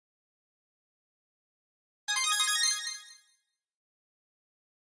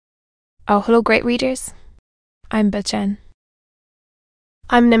Oh, hello great readers. I'm Bill-chan.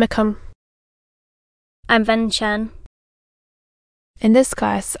 I'm Nimacum. I'm Ven-chan. In this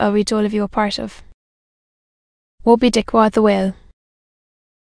class, I'll read all of you a part of Moby-dick or the whale.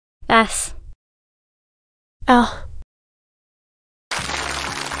 S. L.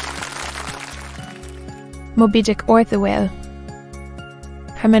 Moby-dick or the whale.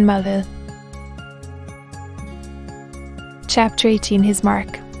 Herman Melville. Chapter 18, His Mark.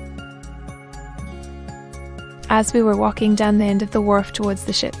 As we were walking down the end of the wharf towards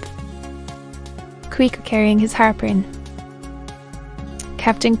the ship, Queek carrying his harpoon,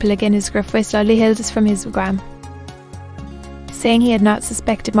 Captain Plig in his gruff voice slowly hailed us from his wigwam, saying he had not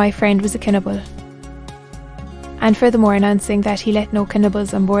suspected my friend was a cannibal, and furthermore announcing that he let no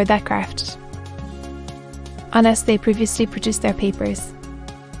cannibals on board that craft, unless they previously produced their papers.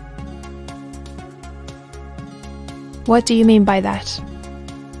 What do you mean by that?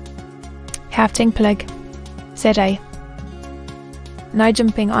 Captain Plig, said I, now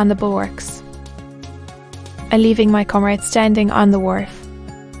jumping on the bulwarks and leaving my comrade standing on the wharf.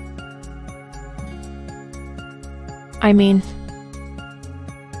 I mean,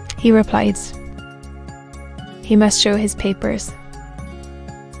 he replied, he must show his papers.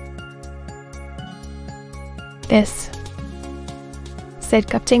 This, said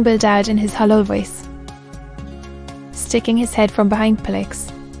Captain Bildad in his hollow voice, sticking his head from behind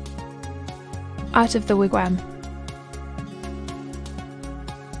Pelix out of the wigwam.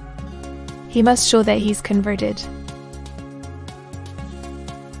 He must show that he's converted.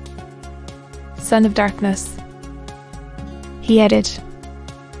 Son of darkness, he added,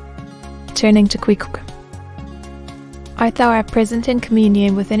 turning to Queek. Art thou at present in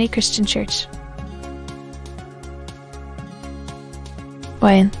communion with any Christian church?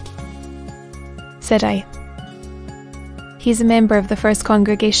 Well, said I, he's a member of the First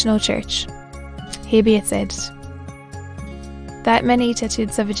Congregational Church. He be it said that many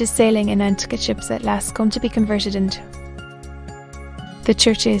tattooed savages sailing in Nantucket ships at last come to be converted into the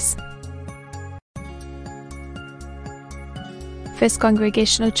churches. First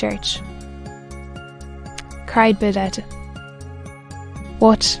Congregational Church, cried Bildad.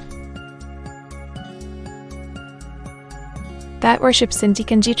 What? That worships in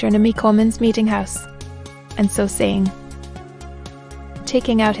Deacon Deuteronomy Coleman's meeting house, and so saying,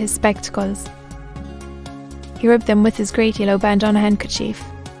 taking out his spectacles, he rubbed them with his great yellow band on a handkerchief,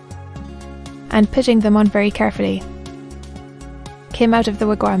 and putting them on very carefully, came out of the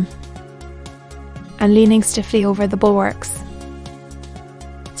wigwam, and leaning stiffly over the bulwarks,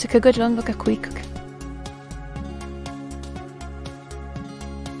 took a good long look at Queek.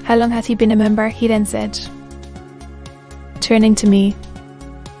 How long hath he been a member? He then said, turning to me.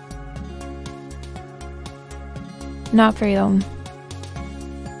 Not very long,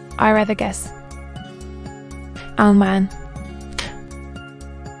 I rather guess. Oh man.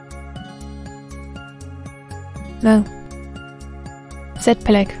 No, said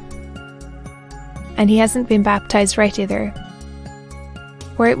Peleg. And he hasn't been baptized right either,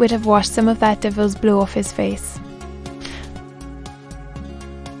 or it would have washed some of that devil's blue off his face.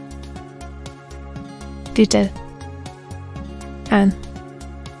 Do tell. Anne,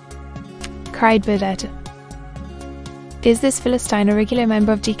 cried Bildad. Is this Philistine a regular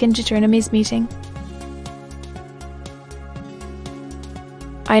member of Deacon Deuteronomy's meeting?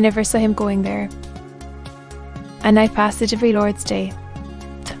 I never saw him going there, and I pass it every Lord's Day.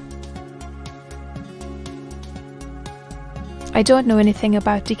 I don't know anything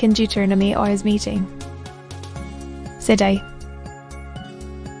about Deacon Deuteronomy or his meeting, said I.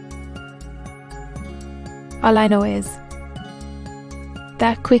 All I know is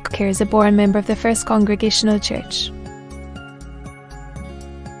that Queek is a born member of the First Congregational Church.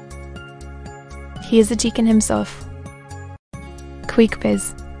 He is a deacon himself. Queek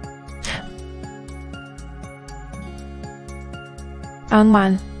biz. Young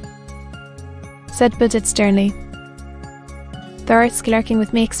man, said Bildad sternly, thou art skillarking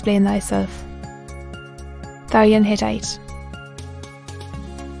with me, explain thyself. Thou young Hittite.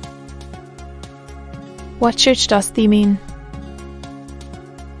 What church dost thee mean?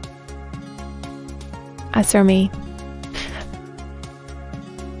 As for me,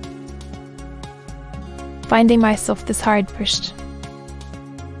 finding myself this hard pushed,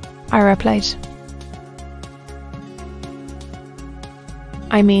 I replied,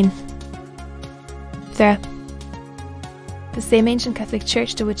 I mean, the same ancient Catholic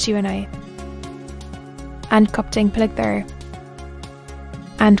Church to which you and I, and Captain Plig there,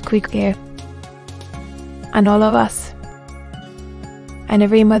 and Queek here, and all of us, and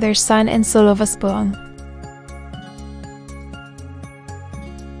every mother's son and soul of us belong.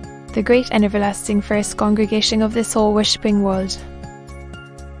 the great and everlasting first congregation of this whole worshipping world.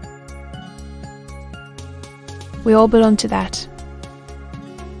 We all belong to that.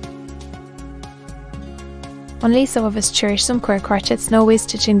 Only some of us cherish some queer crotchets no ways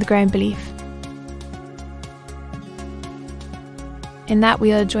touching the ground belief. In that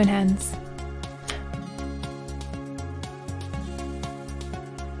we all join hands.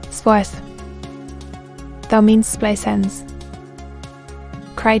 Swarth. Thou means splice hands,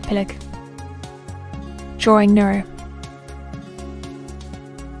 cried Pillock, drawing nearer.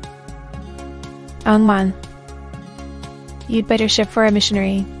 Young man, you'd better ship for a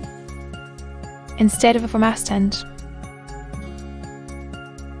missionary instead of a masthand.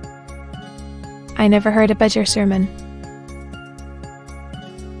 I never heard a better sermon.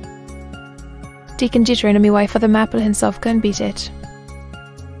 Deacon Jeter and my wife of the Maple himself couldn't beat it.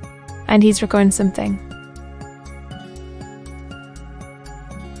 And he's recording something.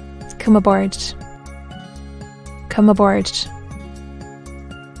 Come aboard. Come aboard.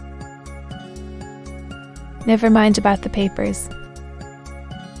 Never mind about the papers.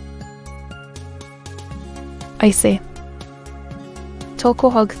 I say.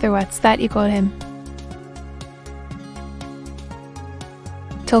 Tolko Hogther, what's that you call him?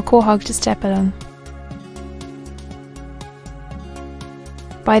 Tolko Hog to step along.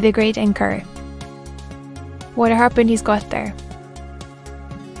 By the great anchor. What a harping he's got there.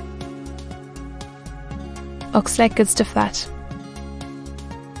 Looks like good stuff, that.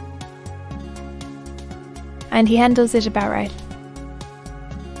 And he handles it about right.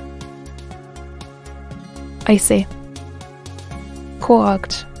 I say.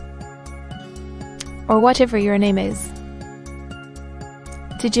 Cohogged. Or whatever your name is.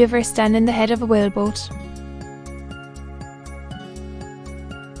 Did you ever stand in the head of a whaleboat?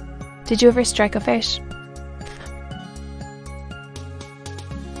 Did you ever strike a fish?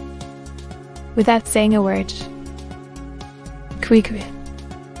 Without saying a word, Kwee,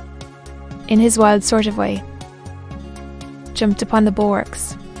 in his wild sort of way, jumped upon the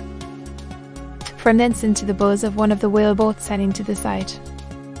bulwarks, from thence into the bows of one of the whaleboats heading to the side,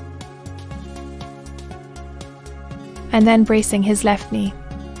 and then bracing his left knee,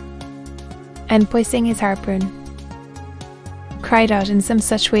 and poising his harpoon, cried out in some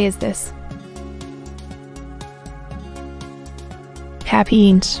such way as this. Happy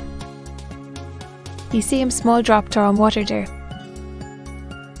ain't. You see him small drop tar on water there.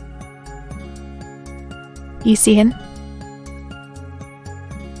 You see him?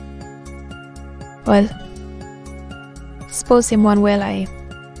 Well, suppose him one will I.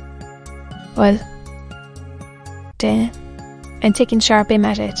 Well, then, and taking sharp aim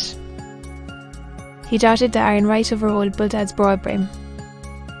at it, he darted the iron right over old Bulldad's broad brim,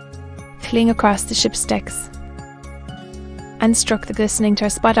 clean across the ship's decks, and struck the glistening tar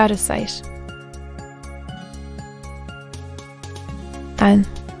spot out of sight. And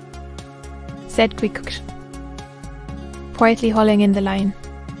said Quick, quietly hauling in the line,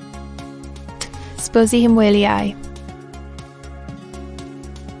 suppose him whaley eye.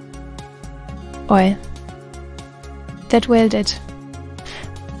 Oil. That whale did.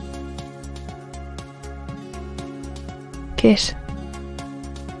 Kit.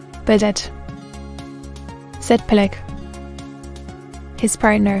 Bulldad, said Pillock, his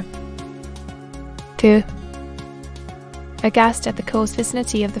partner, who, aghast at the close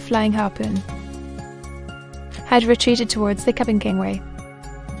vicinity of the flying harpoon, had retreated towards the cabin gangway.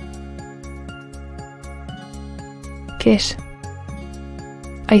 Kit,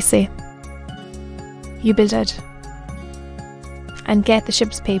 I say, you build it, and get the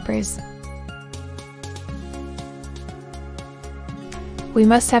ship's papers. We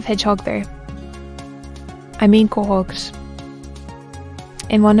must have Hedgehog there. I mean cohogged.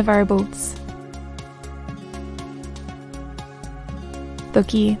 In one of our boats.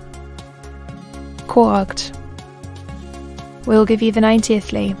 Look ye. Cohogged. We'll give you the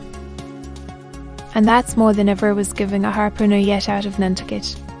 90th lay. And that's more than ever was giving a harpooner yet out of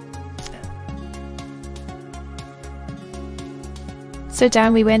Nantucket. So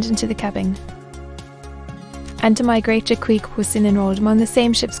down we went into the cabin. And to my great Jaqueek was in enrolled among the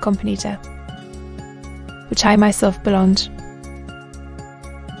same ship's company to which I myself belonged.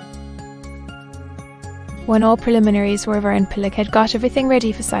 When all preliminaries were over and Pillock had got everything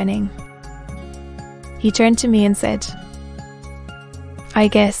ready for signing, he turned to me and said, I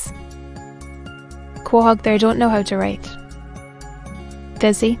guess Quahog there don't know how to write.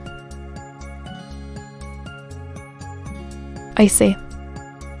 Does he? I say,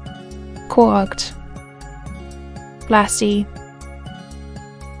 Quahogged. Blasty.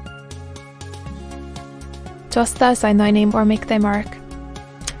 Dost thou sign thy name or make thy mark?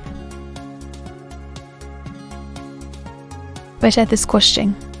 but at this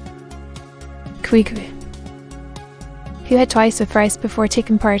question, Kwiku, who had twice or thrice before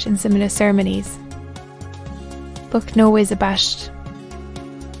taken part in similar ceremonies, looked no ways abashed,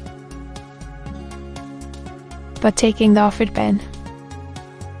 but taking the offered pen,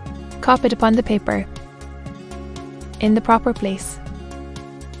 copied upon the paper, in the proper place,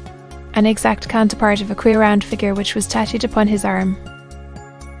 an exact counterpart of a queer round figure which was tattooed upon his arm.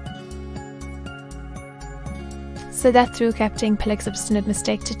 So that through Captain Peleg's obstinate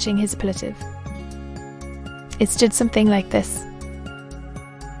mistake touching his appellative, it stood something like this: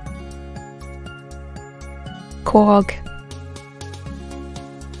 Quahog.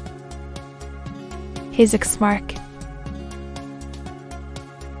 His ex-mark.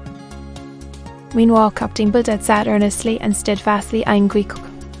 Meanwhile, Captain Bildad sat earnestly and steadfastly eyeing Kwiku,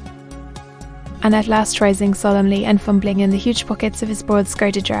 and at last rising solemnly and fumbling in the huge pockets of his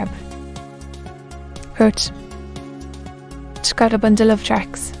broad-skirted drab. Hurt. Took out a bundle of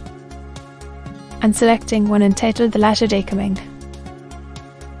tracts, and selecting one entitled The Latter Day Coming,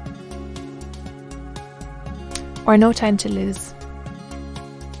 or No Time to Lose,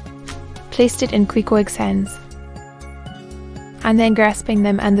 placed it in Kwikuig's hands, and then grasping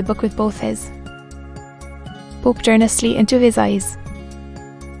them and the book with both his, looked earnestly into his eyes,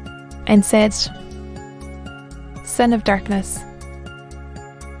 and said, Son of darkness,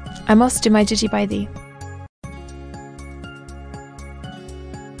 I must do my duty by thee.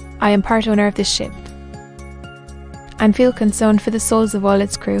 I am part owner of this ship, and feel concerned for the souls of all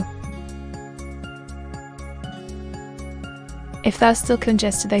its crew. If thou still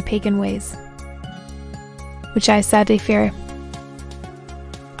clingest to thy pagan ways, which I sadly fear,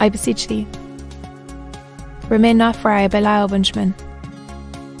 I beseech thee, remain not for I Belial Bunchman.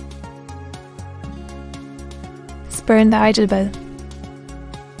 Spurn the idle bell,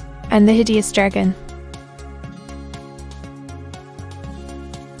 and the hideous jargon.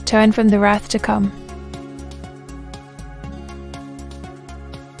 Turn from the wrath to come.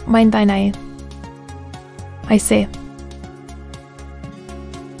 Mind thine eye, I say.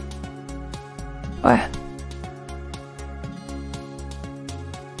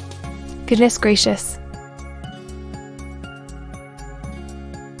 Goodness gracious.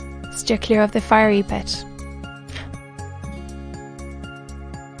 Steer clear of the fiery pit.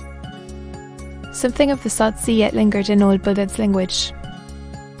 Something of the salt sea yet lingered in old Bildad's language,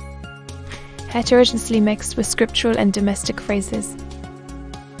 heterogeneously mixed with scriptural and domestic phrases.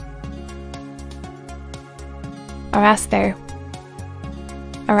 Arras there,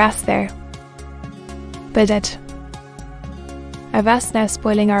 Bildad. Avast now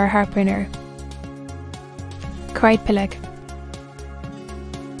spoiling our harpooner, cried Peleg.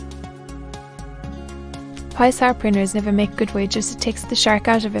 Pious harpooners never make good wages, it takes the shark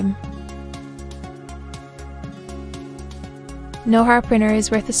out of him. No harpooner is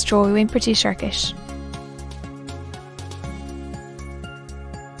worth a straw who ain't pretty sharkish.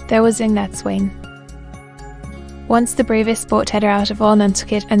 There was young Nat Swain, once the bravest boat header out of all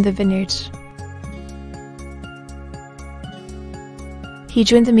Nantucket and the Vineyard. He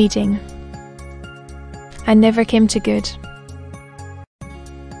joined the meeting, and never came to good.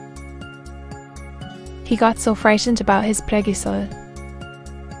 He got so frightened about his plaguey soul,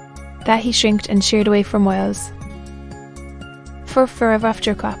 that he shrinked and sheered away from Wales, for fear of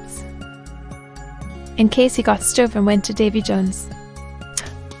afterclaps, in case he got stove and went to Davy Jones.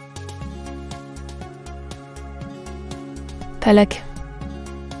 Peleg,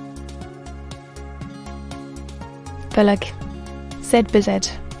 said Bildad,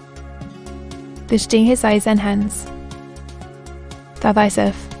 lifting his eyes and hands. Thou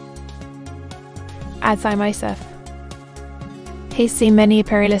thyself, as I myself, hast seen many a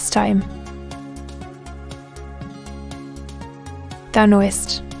perilous time. Thou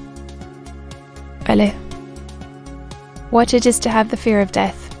knowest, Ele, what it is to have the fear of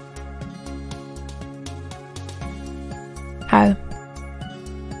death. How,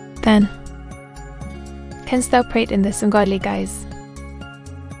 then, canst thou prate in this ungodly guise?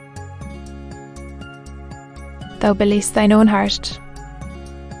 Thou believest thine own heart.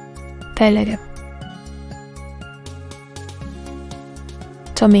 Telega.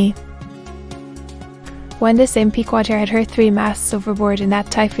 To me, when the same Pequodder had hurled 3 masts overboard in that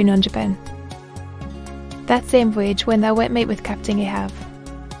typhoon on Japan, that same voyage when thou went mate with Captain Ahab,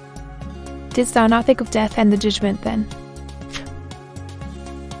 didst thou not think of death and the judgment then?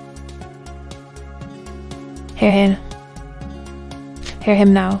 Hear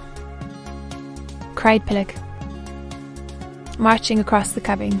him now, cried Peleg, marching across the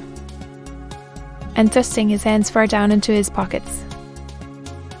cabin, and thrusting his hands far down into his pockets.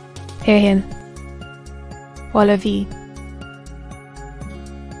 Hear him, all of ye,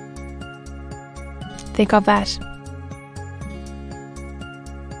 Think of that.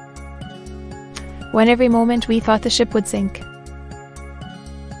 When every moment we thought the ship would sink.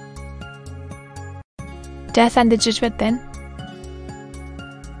 Death and the judgment then?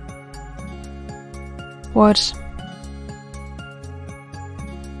 What?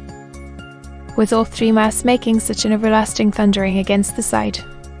 With all three masts making such an everlasting thundering against the side,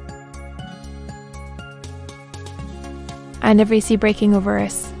 and every sea breaking over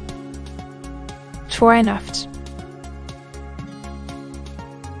us, fore and aft.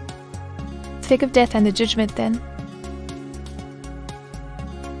 Think of death and the judgment then.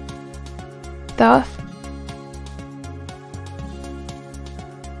 Thought?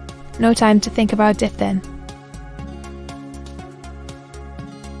 No time to think about death then.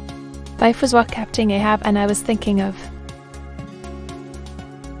 Life was what Captain Ahab and I was thinking of.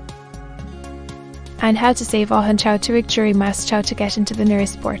 And how to save all and how to rig jury mast how to get into the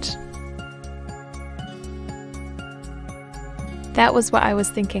nearest port. That was what I was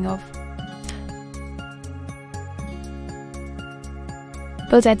thinking of.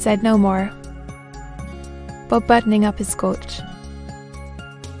 Bildad said no more, but buttoning up his coat,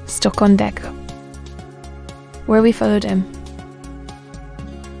 stuck on deck, where we followed him.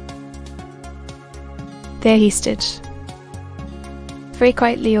 There he stood, very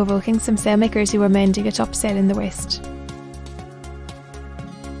quietly overlooking some sailmakers who were mending a topsail in the west.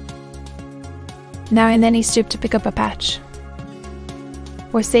 Now and then he stooped to pick up a patch,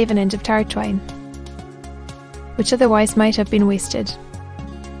 or save an end of tarred twine, which otherwise might have been wasted.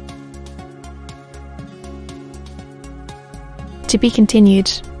 To be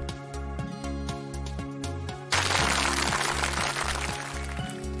continued.